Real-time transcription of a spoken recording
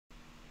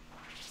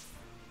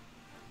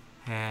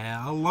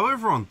Hello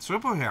everyone,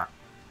 Triple here,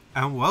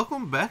 and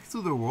welcome back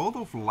to the world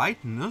of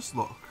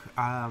Lightlocke.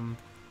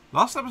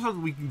 Last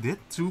episode we did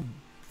two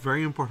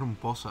very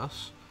important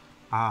bosses,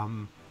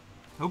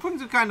 hoping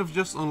to kind of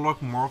just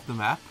unlock more of the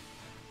map.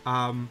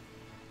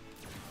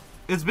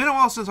 It's been a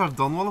while since I've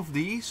done one of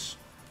these.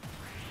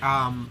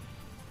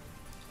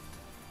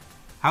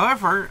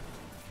 However,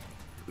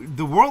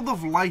 the world of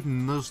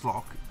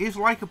Lightlocke is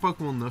like a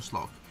Pokemon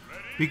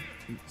Nuzlocke.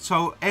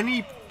 So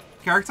any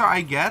character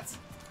I get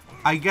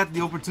the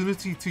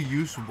opportunity to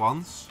use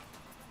once.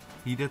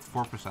 He did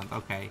 4%,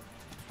 okay.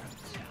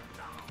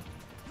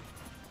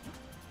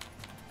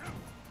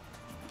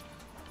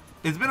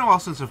 It's been a while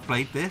since I've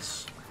played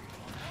this.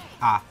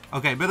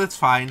 Okay, but it's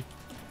fine.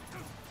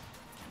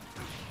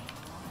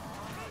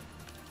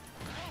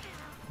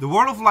 The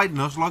world of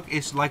Lightlocke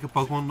is like a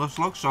Pokemon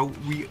Nuzlocke, so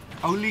we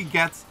only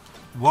get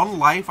one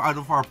life out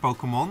of our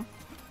Pokemon.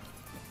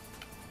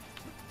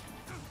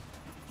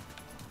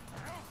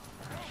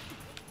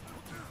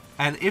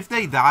 And if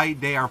they die,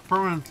 they are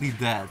permanently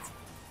dead.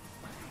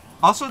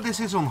 Also, this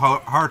is on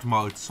hard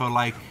mode, so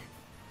like...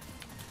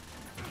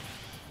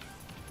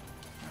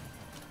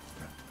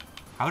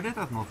 How did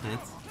that not hit?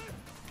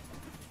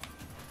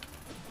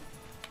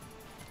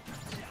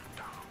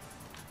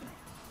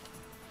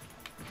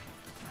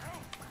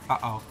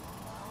 Uh-oh.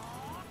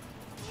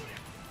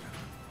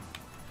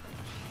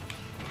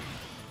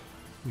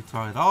 We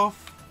throw it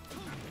off.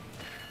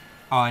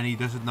 Oh, and he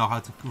doesn't know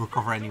how to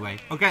recover anyway.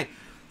 Okay,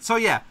 so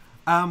yeah.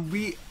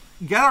 We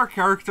get our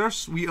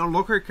characters, we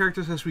unlock our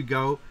characters as we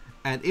go,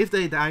 and if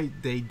they die,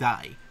 they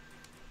die.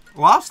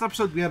 Last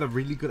episode we had a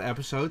really good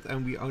episode,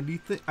 and we only,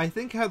 I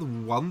think,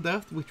 had one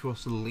death, which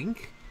was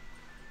Link.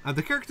 And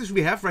the characters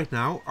we have right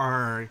now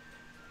are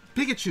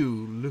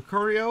Pikachu,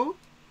 Lucario,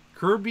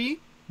 Kirby,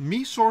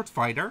 Mii Sword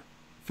Fighter,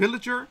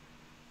 Villager,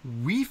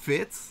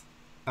 Weve,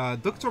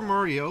 Dr.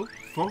 Mario,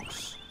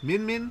 Fox,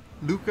 Min Min,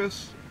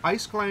 Lucas,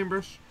 Ice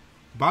Climbers,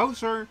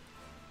 Bowser,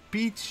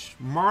 Peach,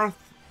 Marth,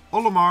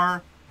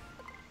 Olimar,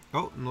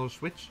 oh, another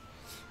switch,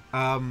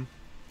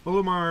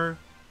 Olimar,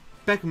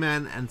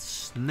 Pac-Man, and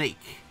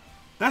Snake.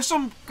 There's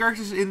some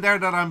characters in there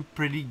that I'm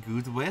pretty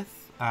good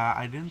with.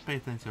 I didn't pay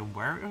attention.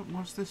 Where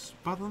was this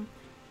button?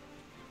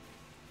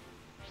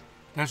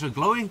 There's a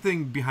glowing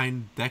thing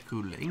behind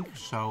Deku Link,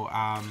 so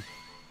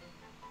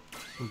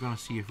we're gonna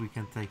see if we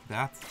can take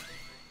that.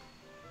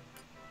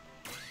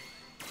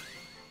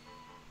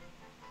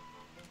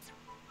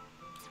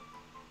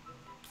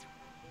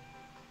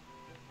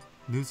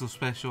 Noodle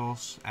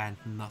specials and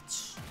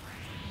nuts.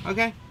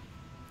 Okay,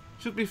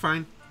 should be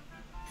fine.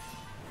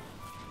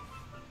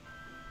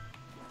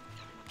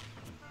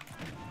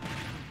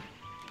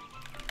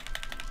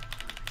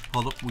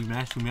 Hold up, we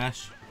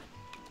mash.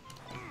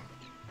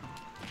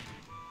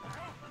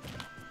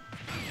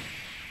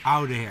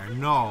 Out of here,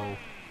 no.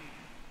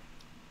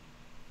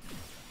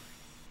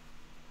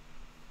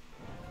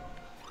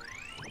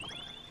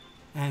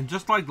 And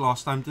just like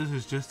last time, this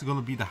is just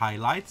gonna be the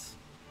highlights.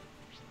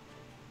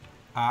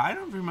 I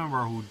don't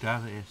remember who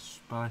that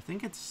is, but I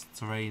think it's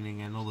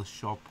training and not a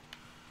shop.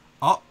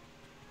 Oh!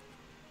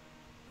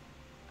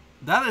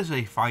 That is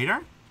a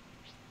fighter.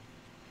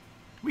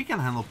 We can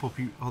handle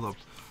Poppy. Hold up.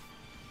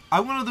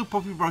 I'm gonna do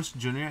Poppy Bros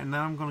Jr. and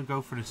then I'm gonna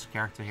go for this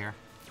character here.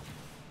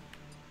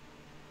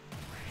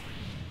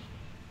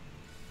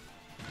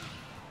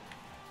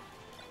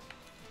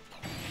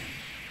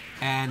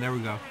 And there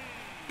we go.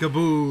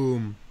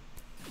 Kaboom!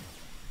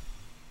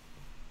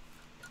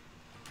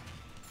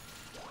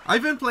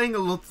 I've been playing a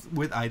lot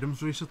with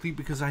items recently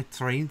because I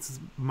trained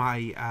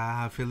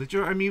my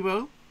villager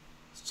amiibo.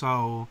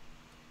 So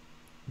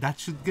that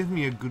should give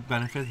me a good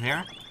benefit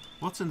here.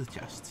 What's in the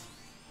chest?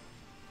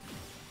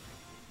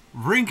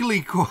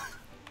 Wrinkly Kong.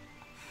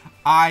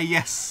 Ah,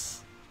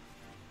 yes.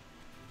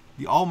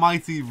 The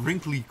almighty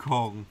Wrinkly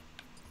Kong.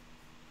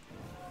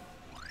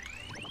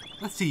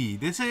 Let's see.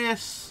 This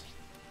is...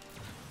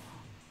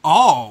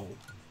 Oh!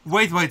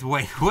 Wait.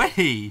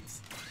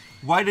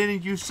 Why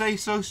didn't you say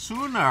so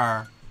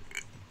sooner?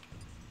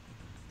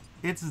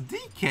 It's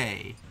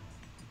DK.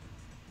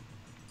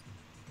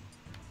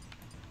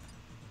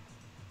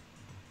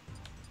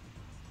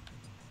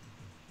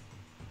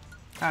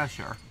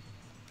 Sure.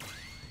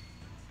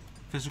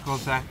 Physical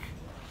attack.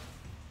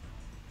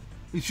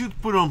 We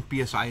should put on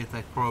PSI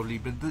attack probably,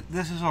 but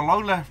this is a low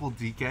level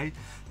DK.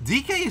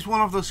 DK is one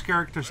of those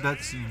characters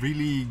that's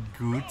really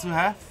good to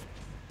have.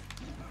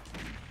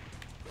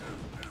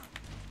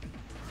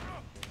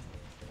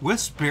 With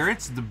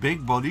spirits, the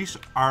big bodies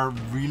are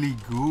really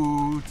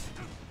good.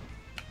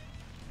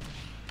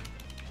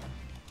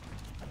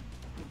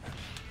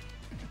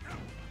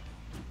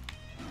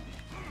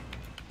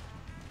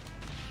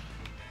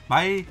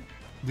 My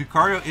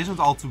Lucario isn't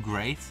all too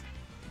great.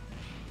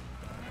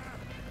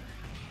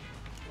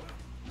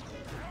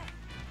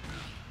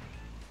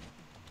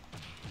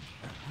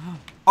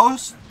 Oh,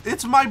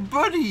 it's my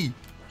buddy!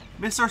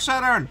 Mr.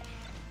 Saturn!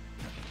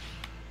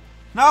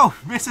 No,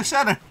 Mr.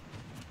 Saturn!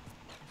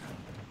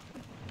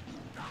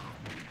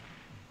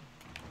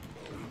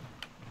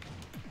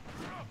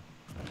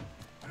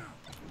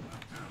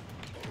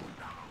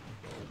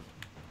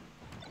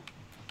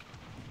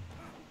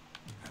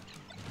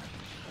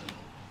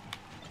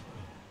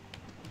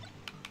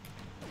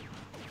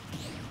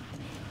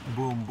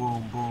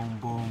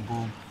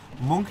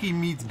 monkey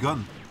meat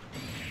gun.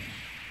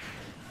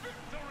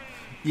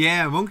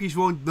 Yeah, monkeys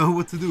won't know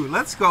what to do.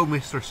 Let's go,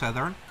 Mr.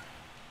 Saturn.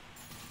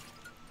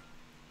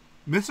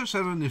 Mr.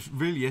 Saturn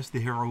really is the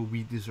hero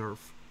we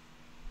deserve.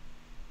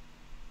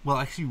 Well,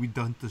 actually, we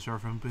don't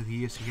deserve him, but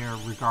he is here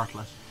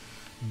regardless.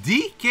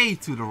 DK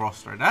to the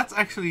roster. That's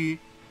actually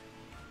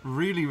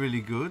really,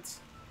 really good.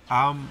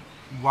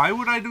 Why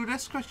would I do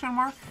this? Question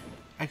mark.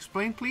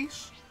 Explain,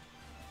 please.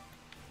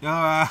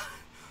 Yeah.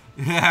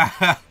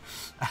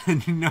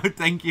 No,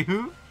 thank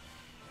you.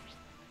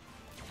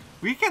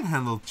 We can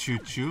handle Choo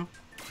Choo.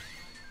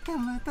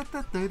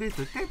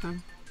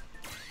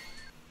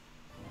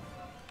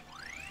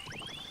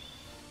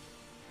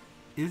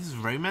 Is this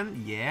Rayman?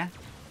 Yeah.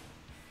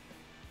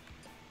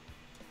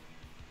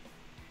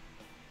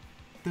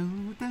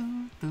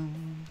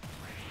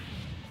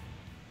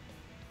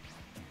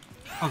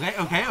 Okay,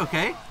 okay,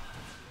 okay.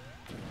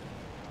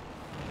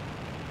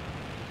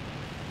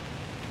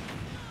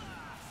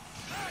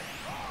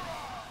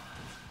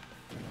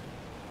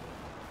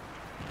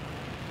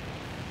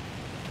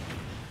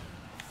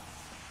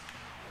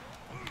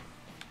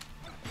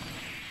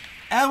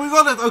 And we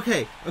got it!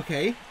 Okay,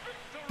 okay.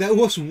 That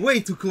was way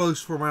too close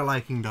for my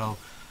liking though.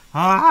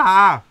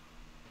 Ah!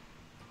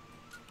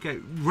 Okay,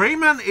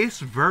 Rayman is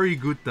very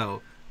good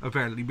though,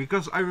 apparently.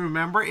 Because I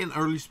remember in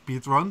early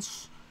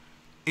speedruns,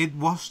 it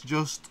was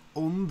just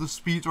on the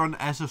speedrun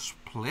as a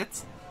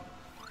split.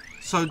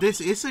 So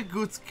this is a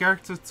good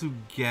character to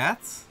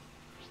get.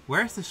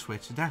 Where's the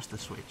switch? There's the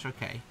switch,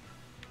 okay.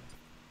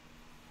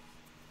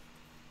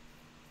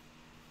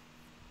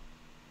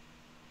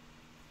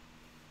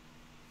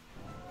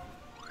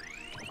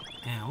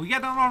 And we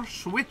get another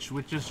switch,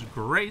 which is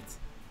great.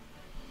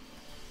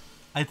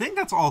 I think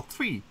that's all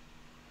three.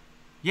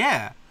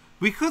 Yeah,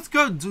 we could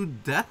go do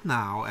that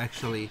now,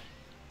 actually.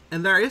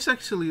 And there is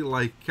actually,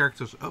 like,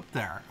 characters up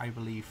there, I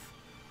believe.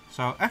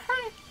 So,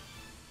 okay,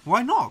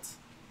 why not?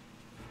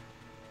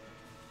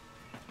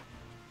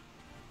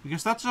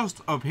 Because that's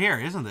just up here,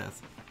 isn't it?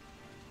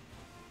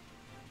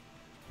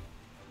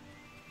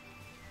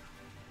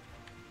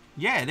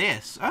 Yeah, it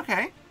is.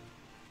 Okay.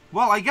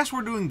 Well, I guess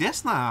we're doing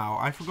this now.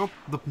 I forgot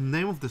the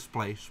name of this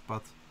place,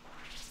 but...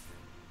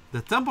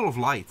 The Temple of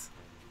Light.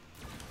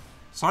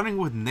 Starting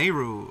with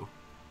Nehru.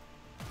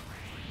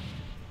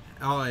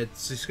 Oh,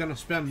 it's gonna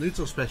spam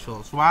neutral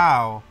specials.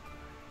 Wow.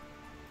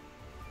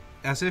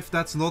 As if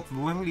that's not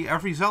literally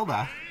every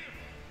Zelda.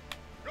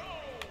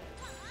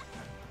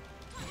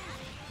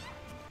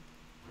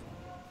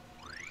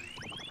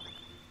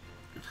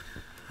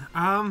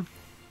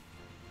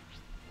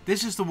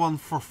 This is the one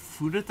for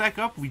food attack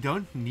up. We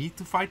don't need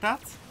to fight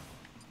that.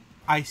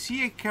 I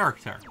see a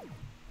character.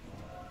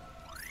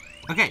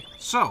 Okay,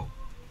 so.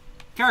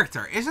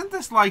 Character. Isn't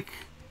this like...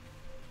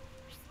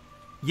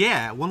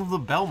 Yeah, one of the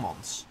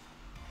Belmonts.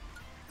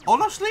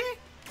 Honestly,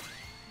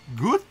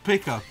 good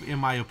pickup in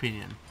my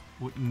opinion.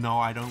 No,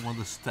 I don't want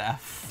the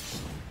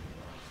staff.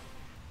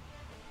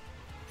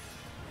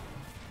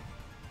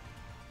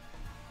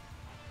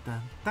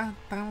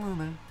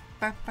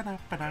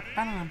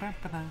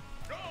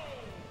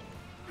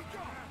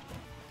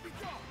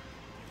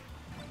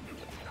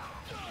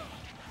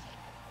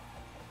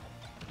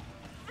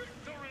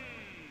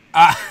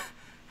 Ah,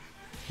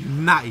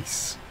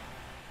 nice.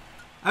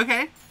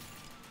 Okay.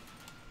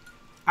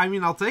 I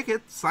mean, I'll take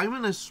it.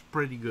 Simon is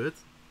pretty good.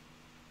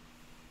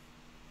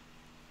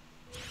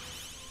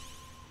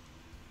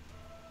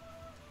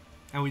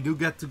 And we do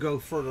get to go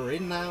further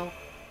in now.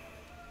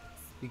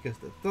 Because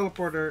the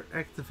teleporter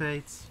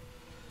activates.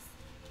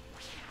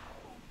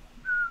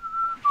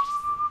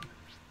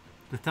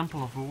 The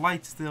Temple of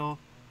Light still.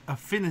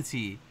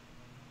 Affinity.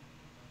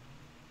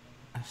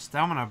 A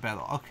stamina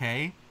battle.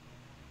 Okay.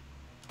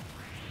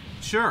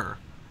 Sure.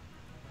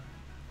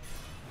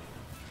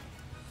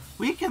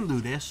 We can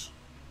do this.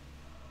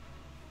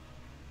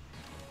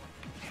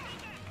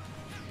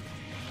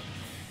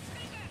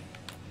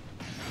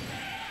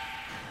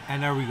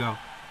 And there we go.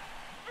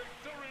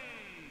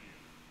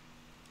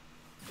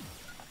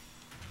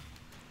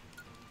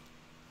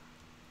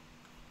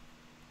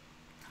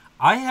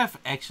 I have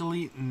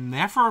actually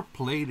never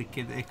played a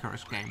Kid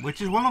Icarus game,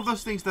 which is one of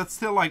those things that's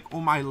still like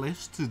on my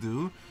list to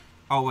do.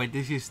 Oh wait,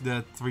 this is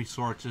the 3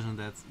 swords, isn't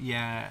it?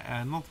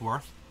 Yeah, not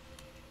worth.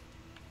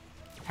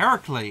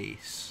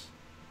 Heracles.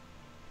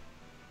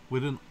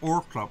 With an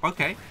ore club.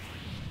 Okay.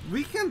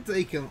 We can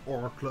take an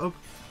ore club.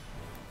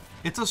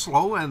 It's a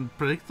slow and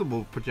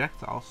predictable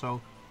projectile, so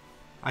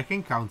I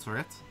can counter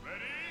it.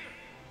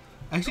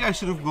 Actually, I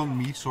should have gone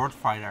me sword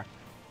fighter.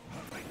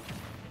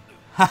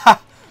 Haha!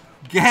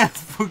 Get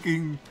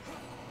fucking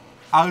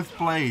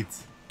outplayed.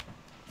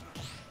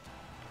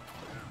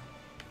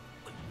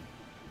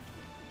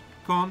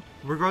 Come on,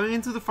 we're going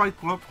into the fight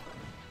club.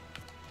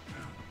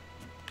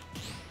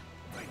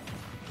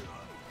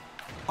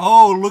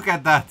 Oh, look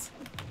at that.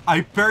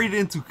 I parried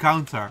into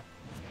counter.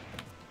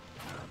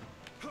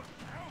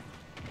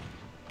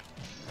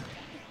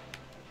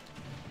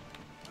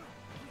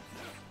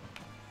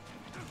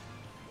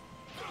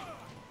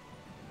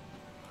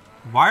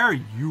 Why are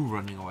you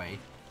running away?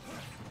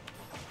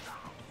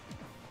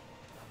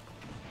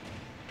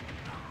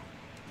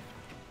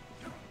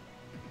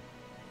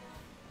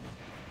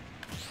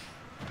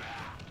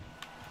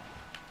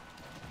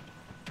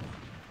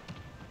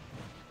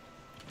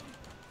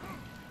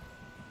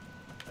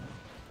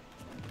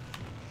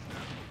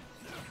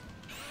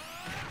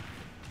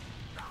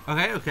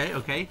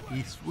 Okay.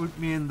 He swooped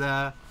me in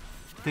the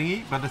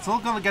thingy, but it's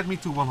not gonna get me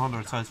to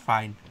 100, so it's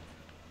fine.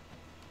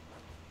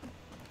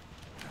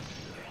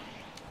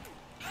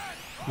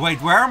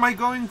 Wait, where am I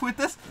going with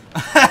this?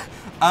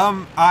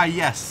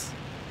 Yes.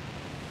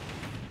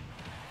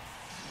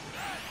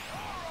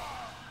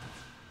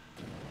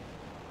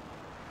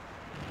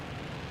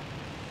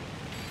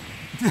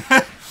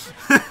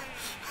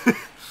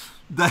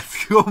 That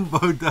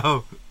combo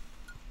though.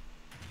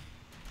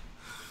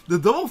 The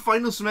double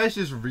final smash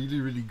is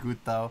really good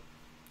though.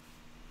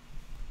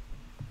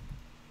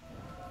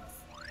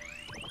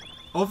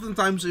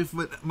 Oftentimes if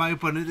my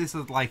opponent is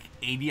at like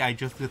 80, I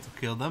just get to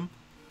kill them.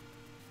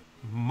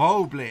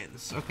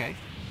 Moblins, okay.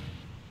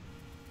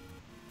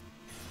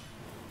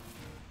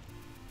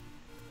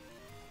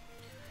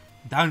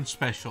 Down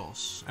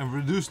specials and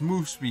reduced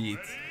move speed.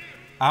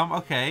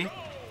 Okay.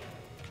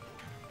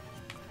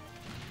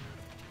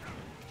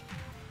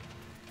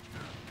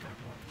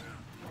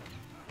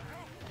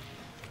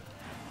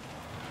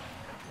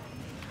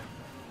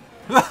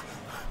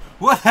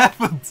 What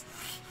happened?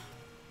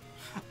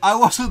 I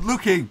wasn't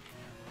looking.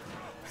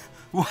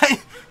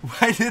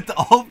 Why did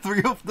all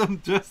three of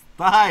them just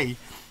die?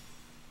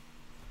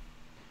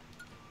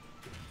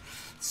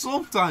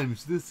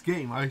 Sometimes this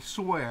game, I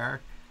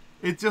swear,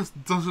 it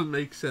just doesn't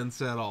make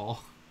sense at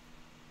all.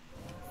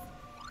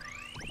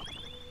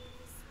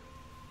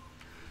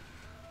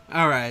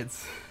 Alright.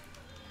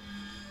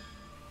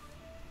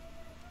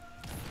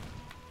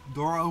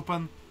 Door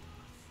open.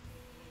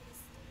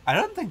 I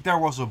don't think there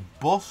was a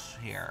boss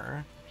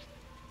here.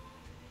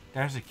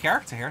 There's a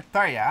character here.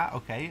 Tarja,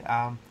 okay.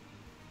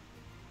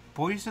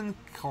 Poison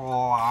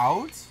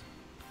Cloud.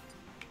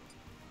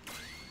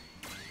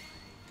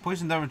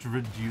 Poison damage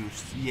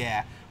reduced.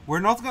 Yeah. We're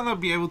not gonna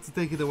be able to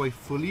take it away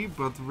fully,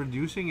 but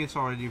reducing is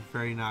already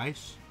very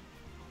nice.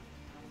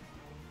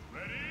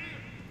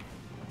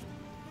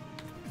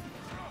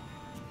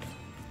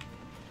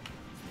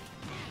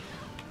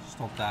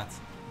 Stop that.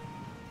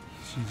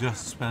 She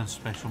just spends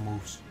special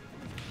moves.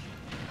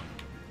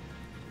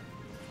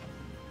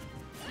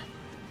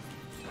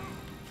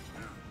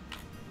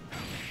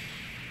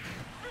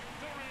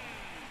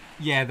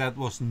 Yeah, that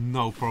was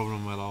no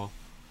problem at all.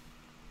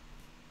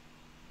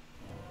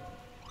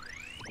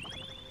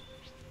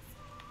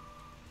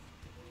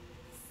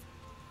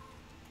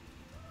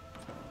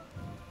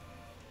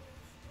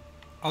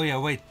 Oh yeah,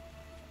 wait.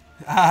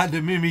 Ah,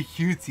 the Mimic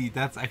Cutie.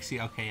 That's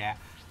actually, okay, yeah.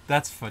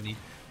 That's funny.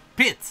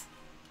 Pit!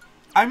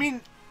 I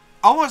mean,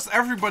 almost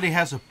everybody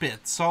has a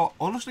pit, so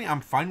honestly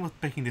I'm fine with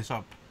picking this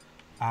up.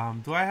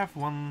 Do I have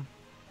one...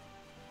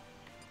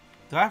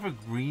 Do I have a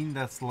green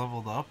that's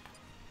leveled up?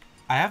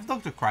 I have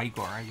Dr.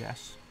 Krygor, I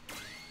guess.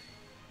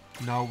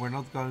 No, we're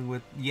not going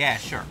with... Yeah,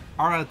 sure.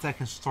 Aura attack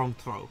and strong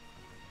throw.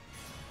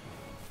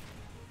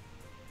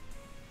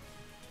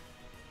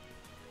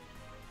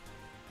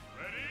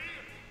 Ready?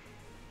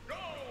 Go!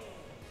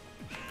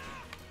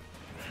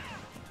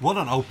 What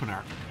an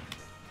opener.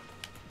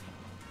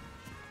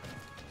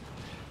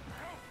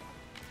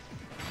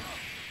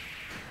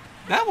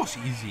 That was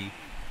easy.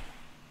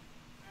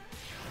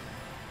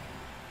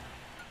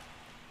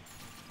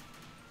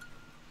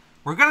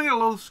 We're getting a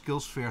lot of skill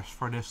spheres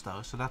for this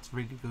though, so that's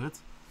really good.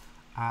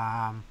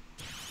 I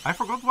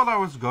forgot what I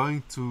was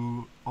going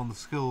to on the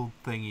skill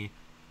thingy.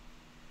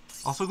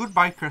 Also,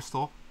 goodbye,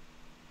 Crystal.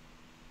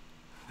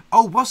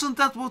 Oh, wasn't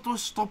that what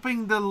was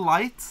stopping the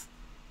light?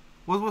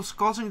 What was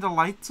causing the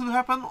light to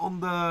happen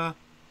on the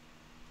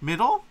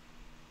middle?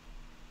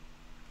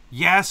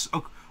 Yes,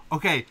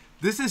 okay,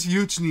 this is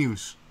huge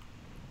news.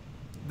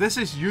 This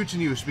is huge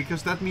news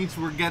because that means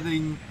we're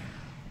getting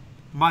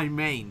my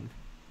main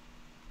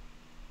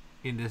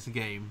in this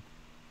game.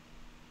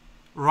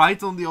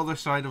 Right on the other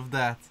side of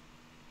that.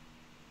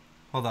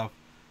 Hold up.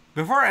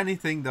 Before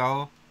anything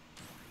though,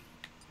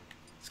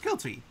 skill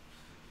tree.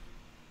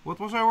 What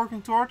was I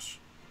working towards?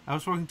 I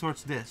was working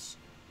towards this.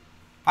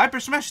 Hyper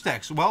smash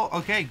attacks. Well,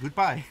 okay,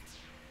 goodbye.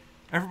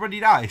 Everybody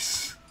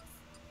dies.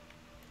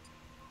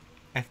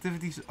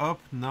 Activities up,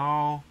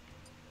 no.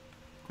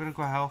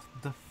 Critical health,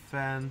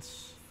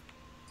 defense.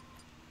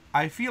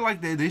 I feel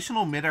like the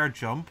additional mid-air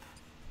jump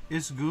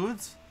is good.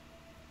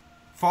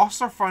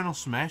 Faster final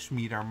smash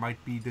meter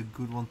might be the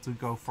good one to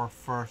go for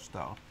first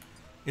though.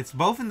 It's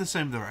both in the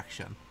same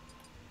direction.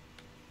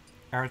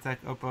 Air attack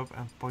up,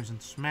 and poison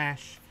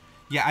smash.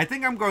 Yeah, I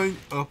think I'm going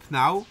up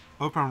now.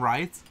 Up and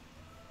right.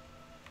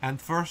 And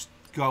first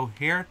go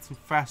here to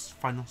fast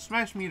final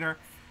smash meter.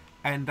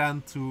 And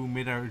then to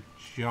mid-air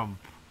jump.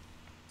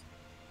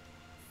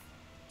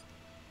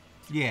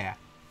 Yeah.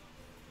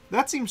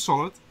 That seems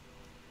solid.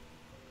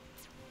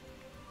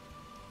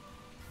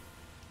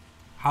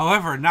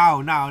 However,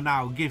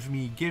 now, give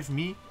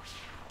me.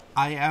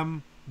 I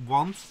am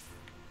want.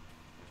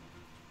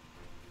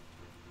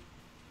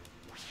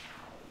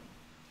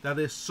 That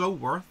is so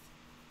worth.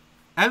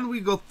 And we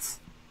got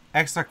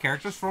extra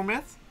characters from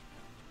it.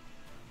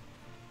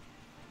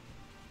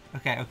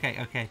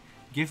 Okay.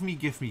 Give me.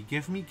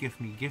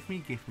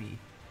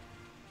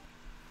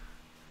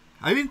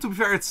 I mean, to be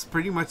fair, it's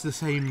pretty much the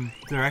same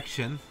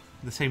direction.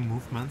 the same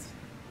movement.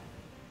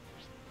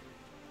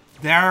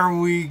 There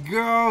we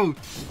go!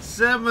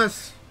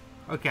 Samus!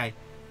 Okay.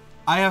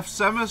 I have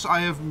Samus,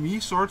 I have me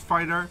Sword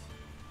Fighter.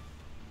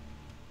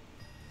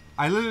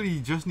 I literally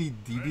just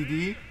need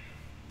DDD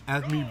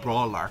and me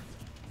Brawler.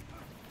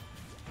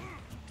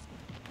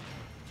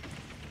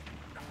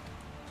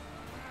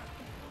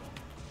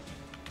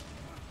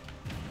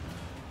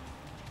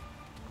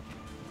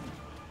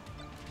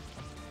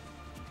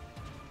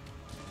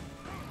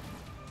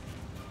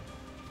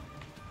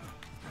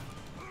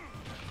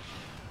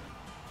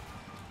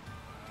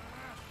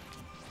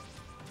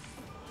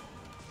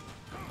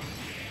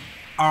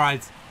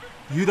 Alright,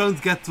 you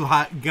don't get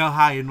to go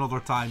high another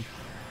time.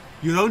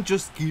 You don't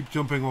just keep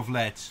jumping off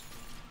ledge.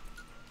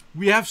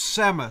 We have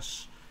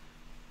Samus,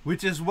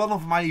 which is one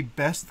of my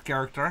best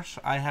characters.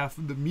 I have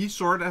the Mii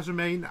Sword as a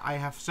main, I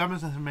have Samus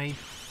as a main,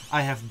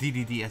 I have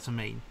DDD as a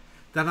main.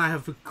 Then I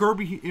have a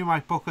Kirby in my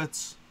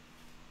pockets.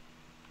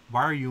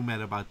 Why are you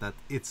mad about that?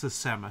 It's a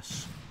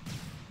Samus.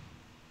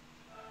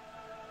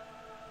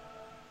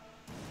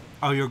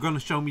 Oh, you're gonna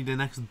show me the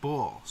next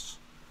boss.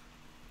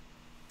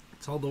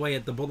 It's all the way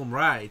at the bottom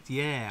right.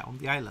 Yeah, on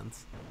the island.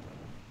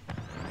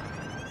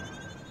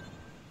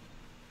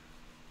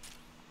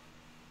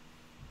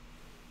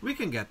 We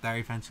can get there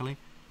eventually.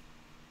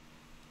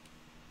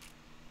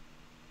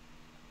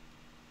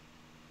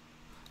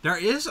 There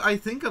is, I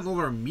think,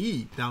 another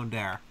Mii down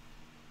there.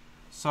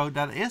 So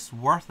that is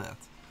worth it.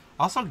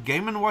 Also,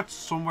 Game & Watch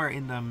somewhere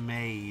in the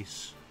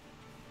maze.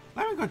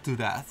 Let me go do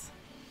that.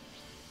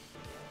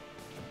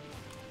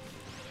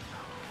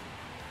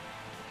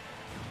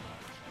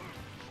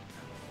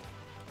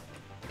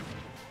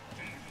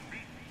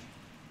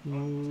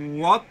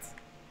 What?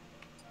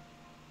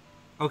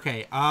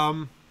 Okay,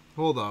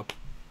 hold up.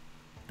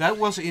 That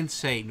was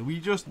insane.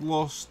 We just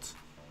lost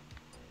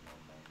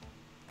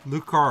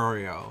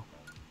Lucario.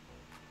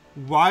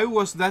 Why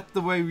was that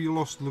the way we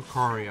lost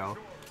Lucario?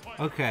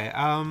 Okay,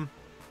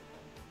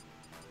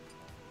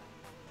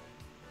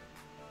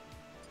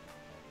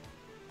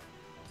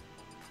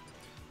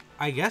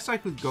 I guess I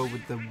could go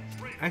with the...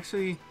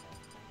 Actually...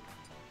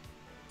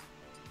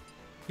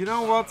 You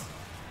know what?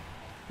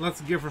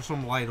 Let's give her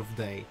some light of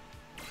day.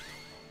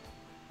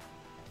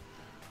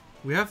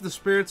 We have the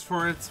spirits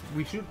for it.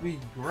 We should be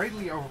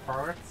greatly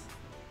overpowered.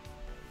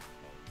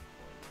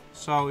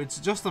 So it's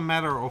just a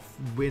matter of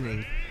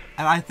winning.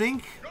 And I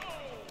think...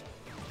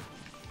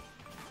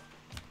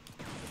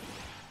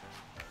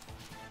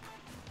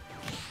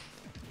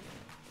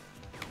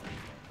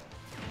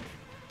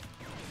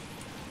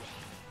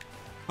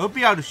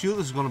 Open out the shield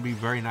is going to be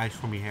very nice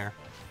for me here.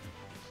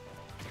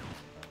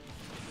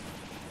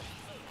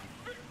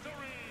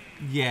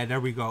 Yeah, there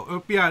we go.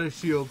 Up behind the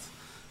shield.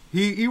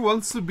 He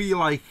wants to be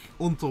like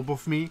on top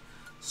of me.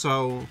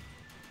 So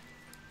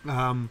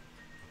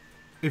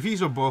if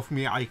he's above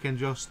me, I can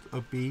just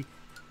up B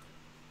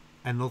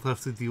and not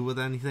have to deal with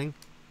anything.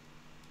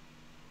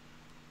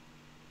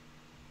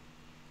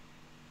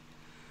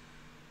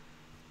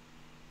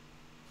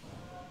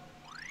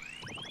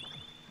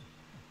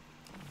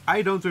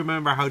 I don't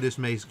remember how this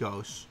maze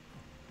goes.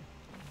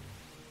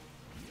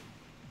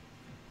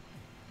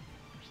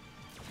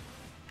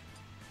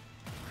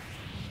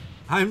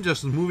 I'm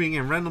just moving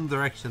in random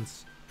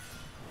directions.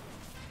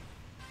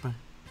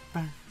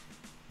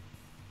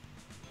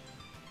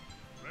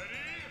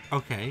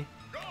 Okay.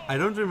 I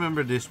don't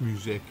remember this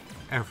music.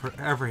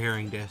 Ever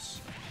hearing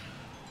this.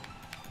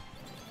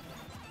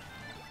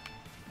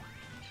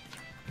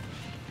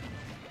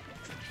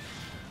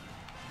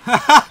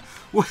 Haha!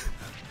 What?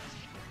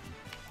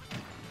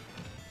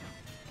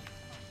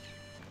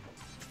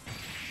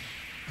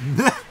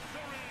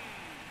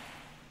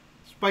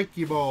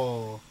 Spiky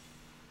ball.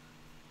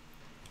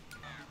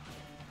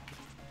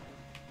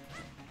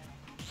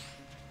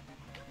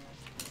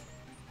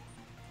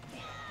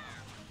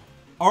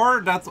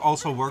 Or that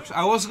also works.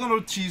 I was gonna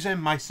cheese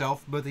him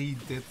myself, but he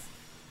did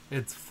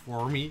it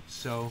for me.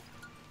 So,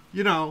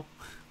 you know,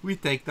 we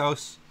take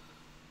those.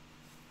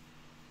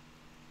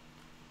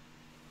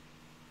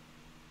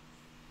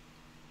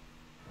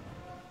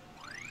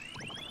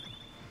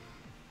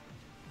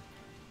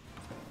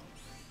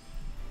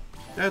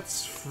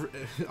 That's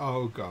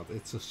oh god,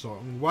 it's a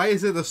song. Why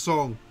is it a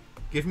song?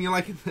 Give me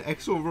like an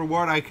actual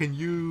reward I can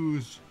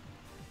use.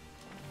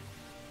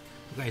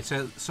 Okay,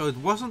 so it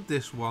wasn't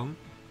this one.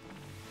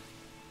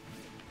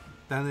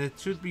 Then it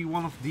should be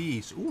one of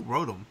these. Ooh,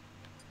 Rotom.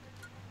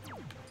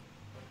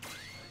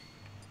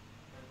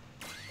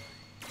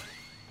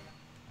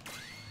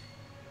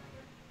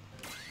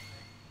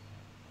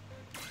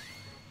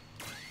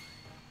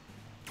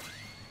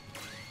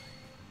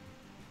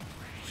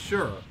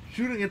 Sure.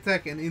 Shooting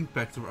attack and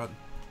impact run.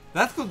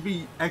 That could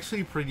be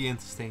actually pretty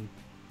interesting.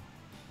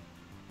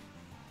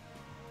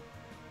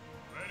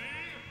 Ready?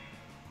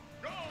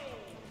 Go!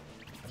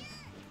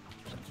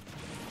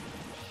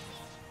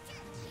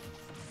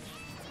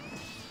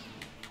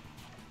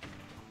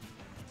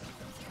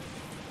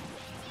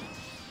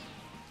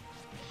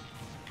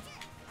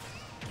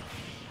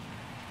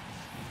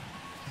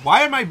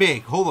 Why am I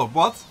big? Hold up,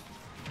 what?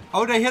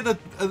 Oh, they hit an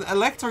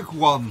electric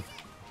one.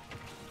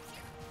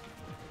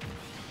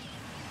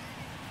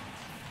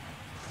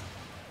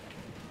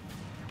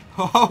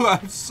 Oh,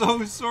 I'm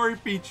so sorry,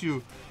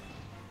 Pichu.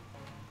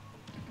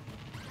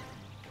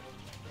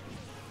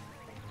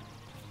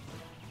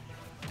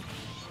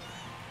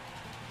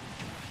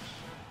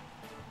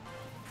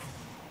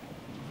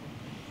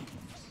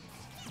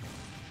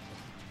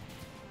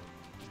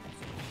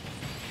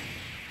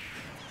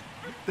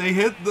 They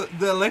hit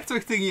the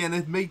electric thingy and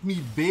it made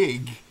me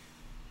big.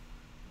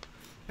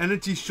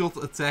 Energy shot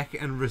attack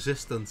and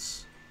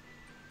resistance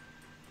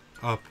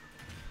up.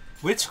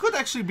 Which could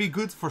actually be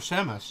good for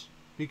Samus.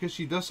 Because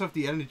she does have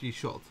the energy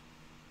shot.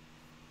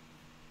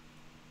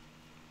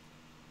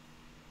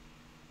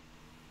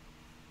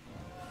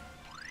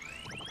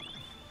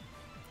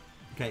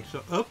 Okay,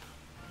 so up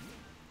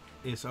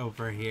is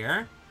over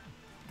here.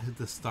 At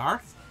the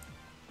start.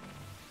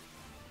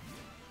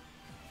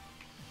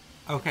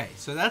 Okay,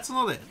 so that's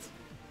not it.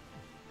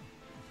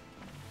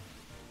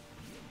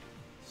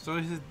 So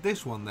is it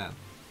this one then?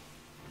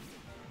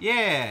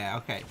 Yeah,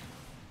 okay.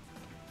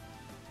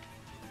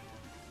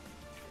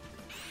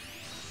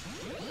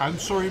 I'm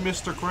sorry,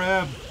 Mr.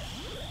 Crab.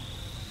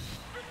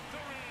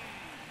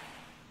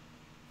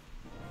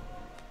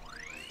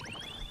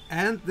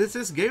 And this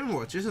is Game &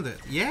 Watch, isn't it?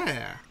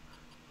 Yeah.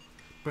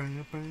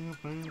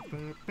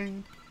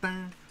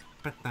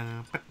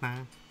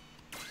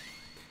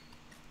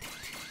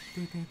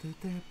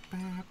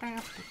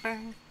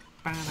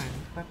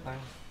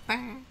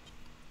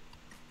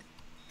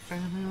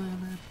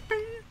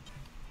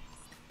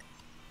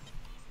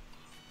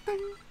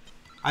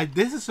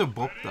 This is a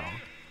bop though.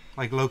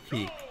 Like low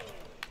key.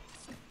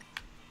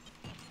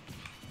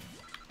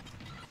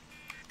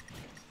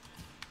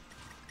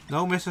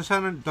 No, Mr.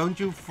 Saturn, don't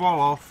you fall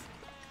off.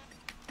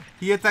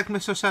 He attacked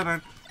Mr.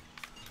 Saturn.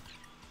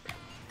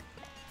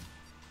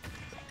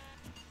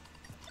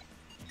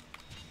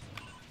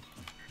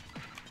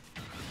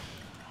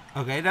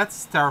 Okay,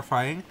 that's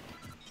terrifying.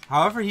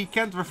 However, he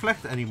can't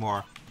reflect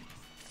anymore.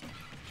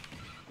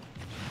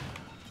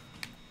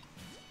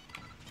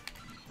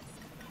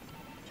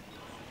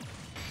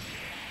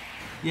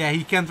 Yeah,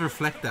 he can't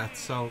reflect that,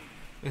 so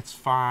it's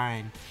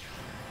fine.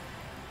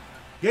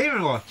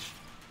 Game & Watch.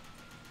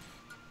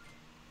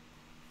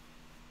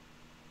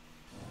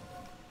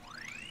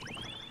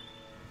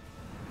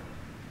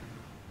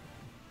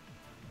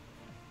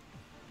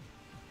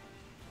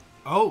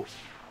 Oh.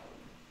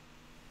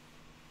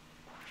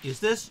 Is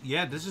this?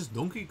 Yeah, this is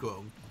Donkey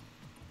Kong.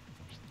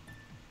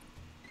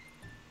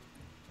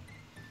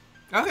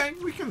 Okay,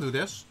 we can do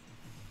this.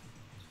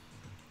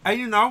 And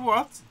you know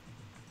what?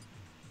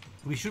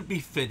 We should be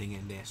fitting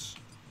in this.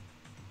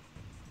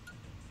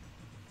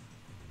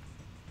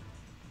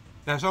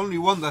 There's only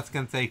one that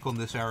can take on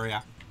this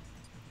area.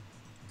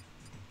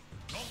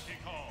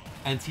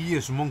 And he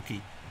is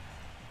Monkey.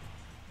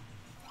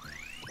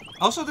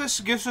 Also, this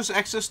gives us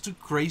access to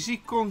Crazy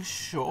Kong's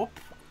shop.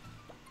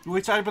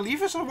 Which I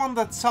believe is the one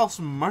that sells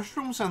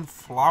mushrooms and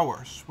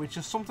flowers. Which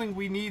is something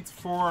we need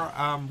for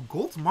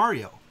Gold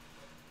Mario.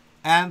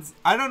 And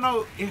I don't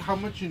know how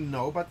much you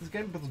know about this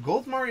game, but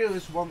Gold Mario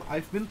is one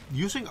I've been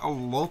using a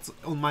lot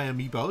on my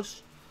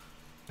amiibos.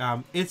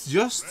 It's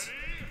just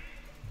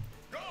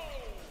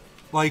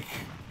like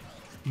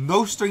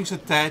no strings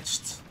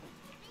attached,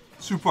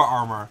 super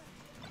armor.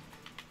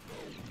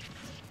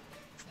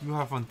 You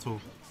have one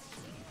too.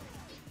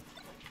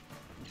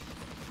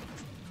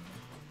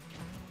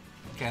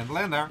 Can't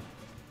land there.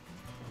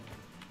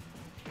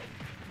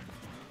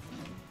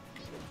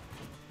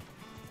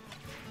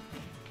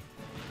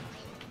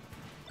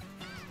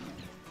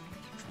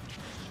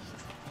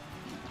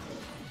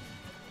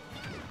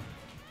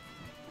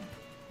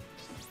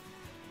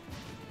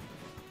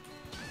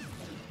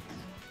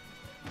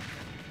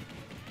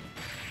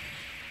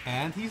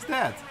 And he's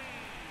dead.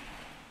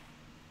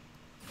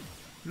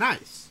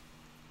 Nice.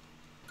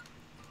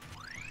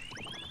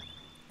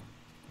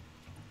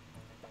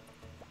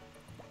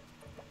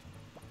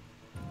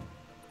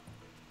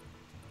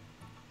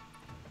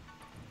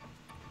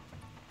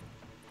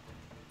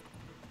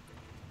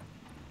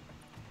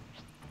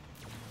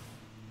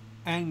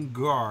 And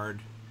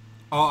guard.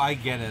 Oh, I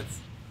get it.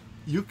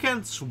 You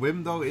can't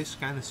swim though, is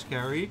kind of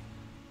scary.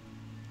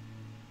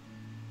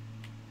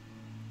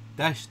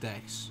 Dash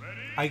attacks.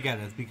 I get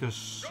it,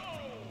 because...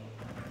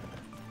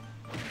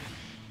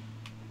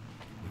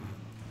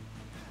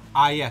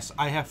 Ah yes,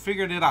 I have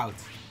figured it out.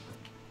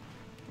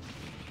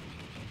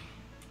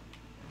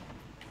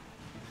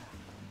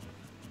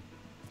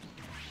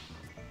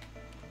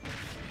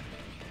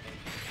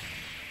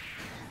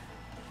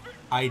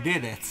 I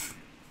did it.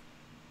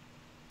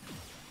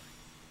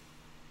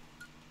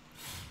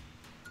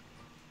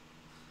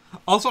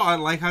 Also, I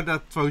like how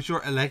that throws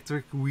your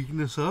electric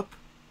weakness up.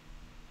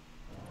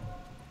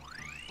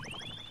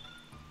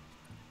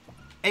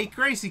 Hey,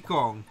 Crazy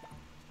Kong!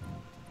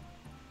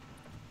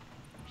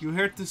 You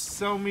here to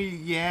sell me?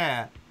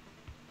 Yeah.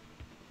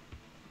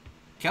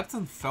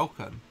 Captain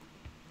Falcon.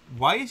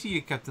 Why is he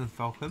a Captain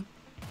Falcon?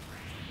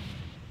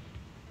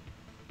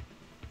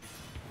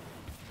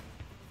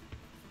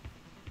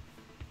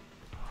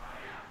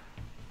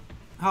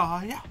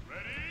 Yeah.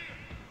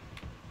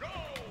 Go!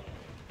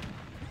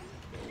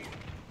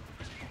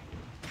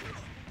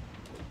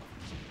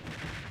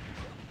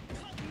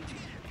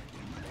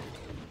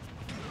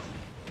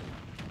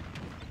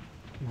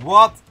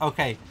 What?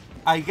 Okay.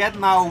 I get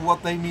now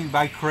what they mean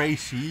by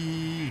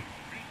crazy.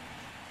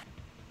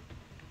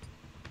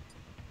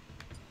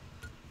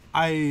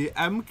 I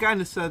am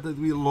kind of sad that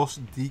we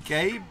lost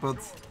DK, but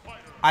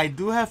I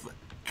do have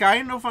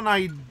kind of an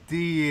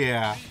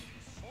idea.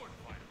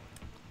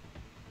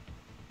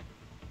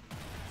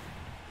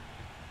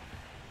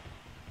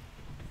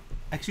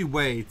 Actually,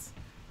 wait.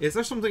 Is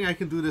there something I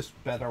can do this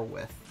better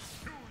with?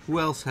 Who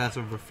else has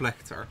a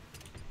reflector?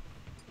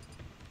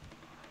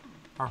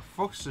 Our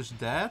fox is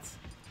dead.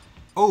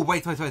 Oh,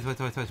 wait.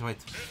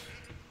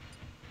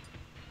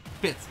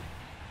 Pit.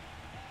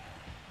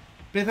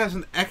 Pit has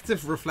an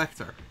active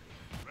reflector.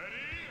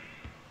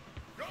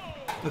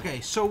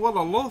 Okay, so what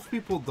a lot of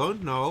people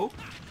don't know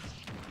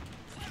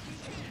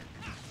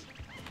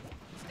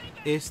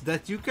is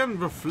that you can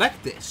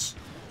reflect this.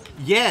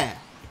 Yeah.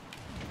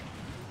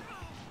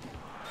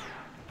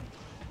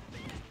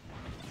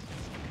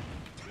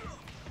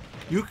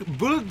 You can,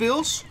 bullet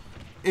bills,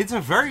 it's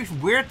a very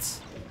weird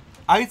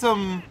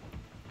item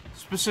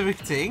specific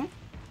thing.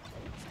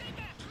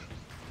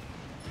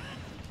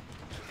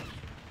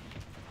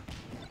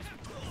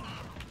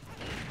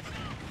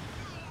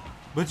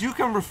 But you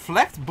can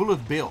reflect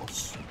bullet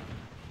bills.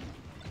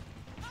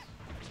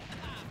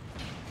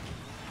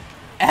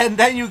 And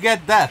then you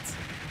get that.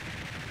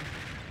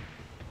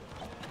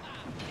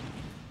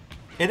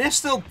 It is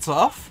still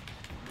tough.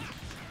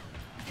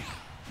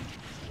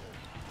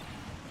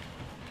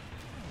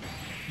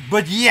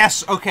 But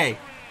yes, okay,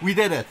 we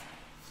did it.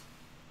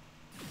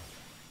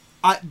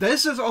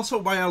 This is also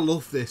why I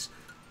love this.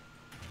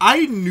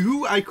 I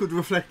knew I could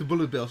reflect the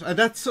bullet bills, and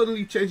that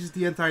suddenly changes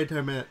the entire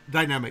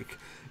dynamic.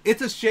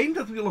 It's a shame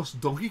that we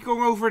lost Donkey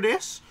Kong over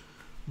this,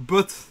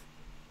 but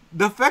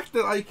the fact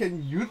that I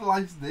can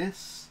utilize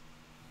this...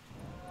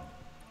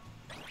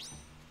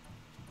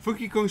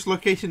 Funky Kong's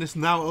location is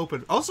now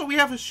open. Also, we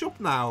have a shop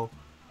now.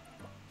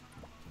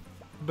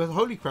 But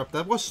holy crap,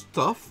 that was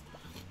tough.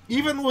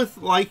 Even with,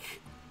 like,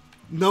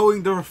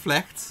 knowing the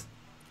reflect,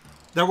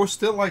 there were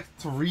still, like,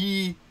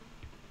 3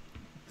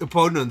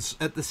 opponents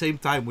at the same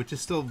time, which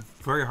is still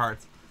very hard.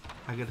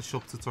 I get a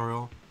shop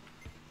tutorial.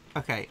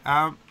 Okay,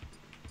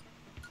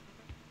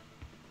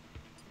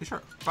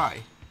 sure, bye.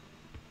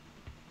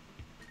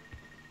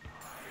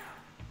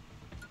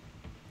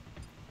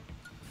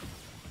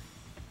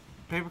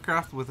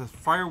 Papercraft with a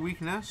fire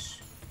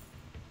weakness.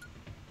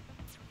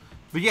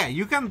 But yeah,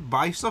 you can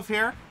buy stuff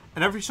here,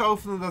 and every so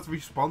often that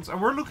respawns.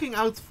 And we're looking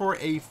out for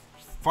a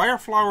fire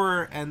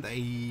flower and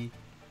a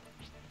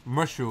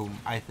mushroom,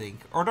 I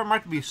think. Or there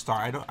might be a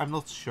star, I'm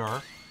not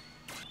sure.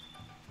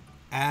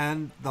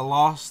 And the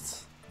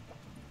last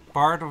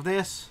part of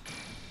this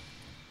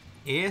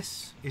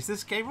is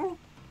this game room?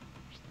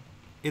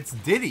 It's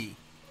Diddy.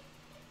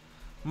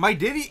 My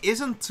Diddy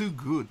isn't too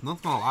good,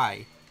 not gonna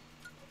lie.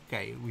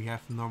 Okay, we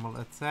have normal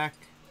attack.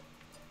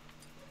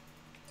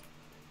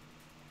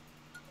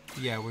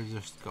 Yeah, we'll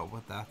just go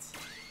with that.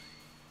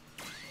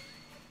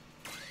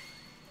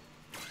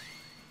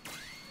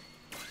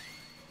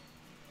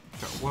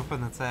 Sure,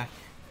 weapon attack.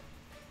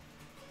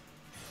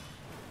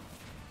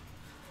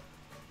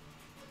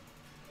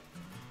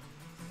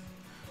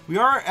 We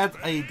are at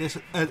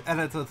an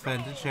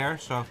advantage here,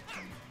 so...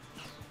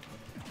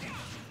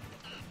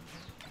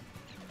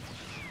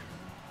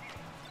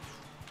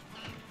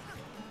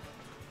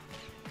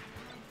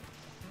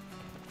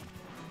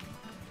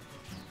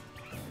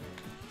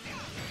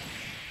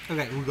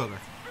 Okay, we got it.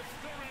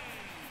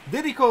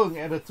 Diddy Kong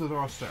added to the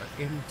roster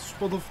in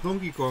spot of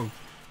Donkey Kong.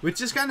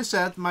 Which is kind of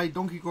sad. My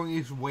Donkey Kong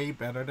is way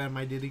better than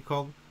my Diddy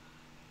Kong.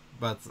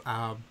 But,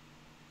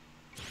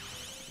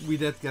 we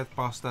did get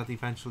past that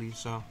eventually,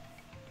 so...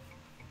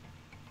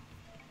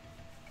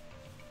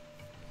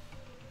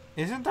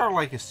 Isn't there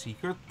like a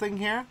secret thing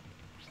here?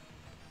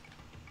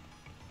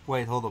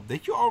 Wait, hold up.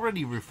 Did you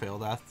already refill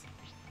that?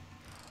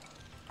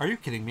 Are you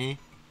kidding me?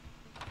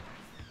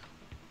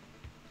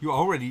 You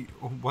already...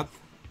 What?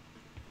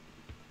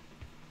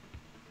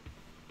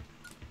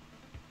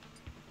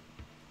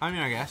 I mean,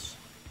 I guess.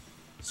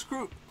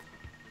 Screw...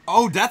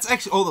 Oh, that's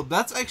actually... Hold up.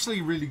 That's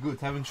actually really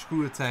good, having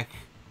screw attack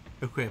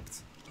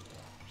equipped.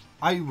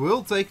 I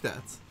will take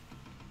that.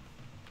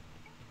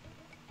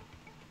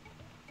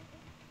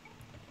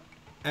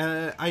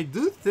 I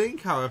do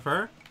think,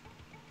 however,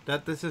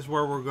 that this is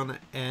where we're gonna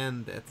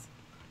end it.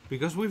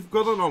 Because we've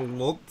gotten a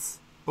lot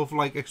of,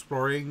 like,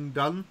 exploring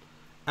done.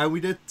 And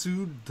we did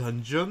 2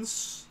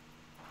 dungeons.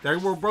 They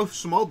were both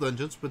small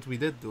dungeons, but we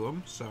did do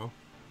them, so...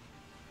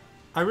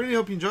 I really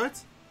hope you enjoyed.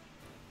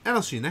 And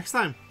I'll see you next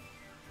time.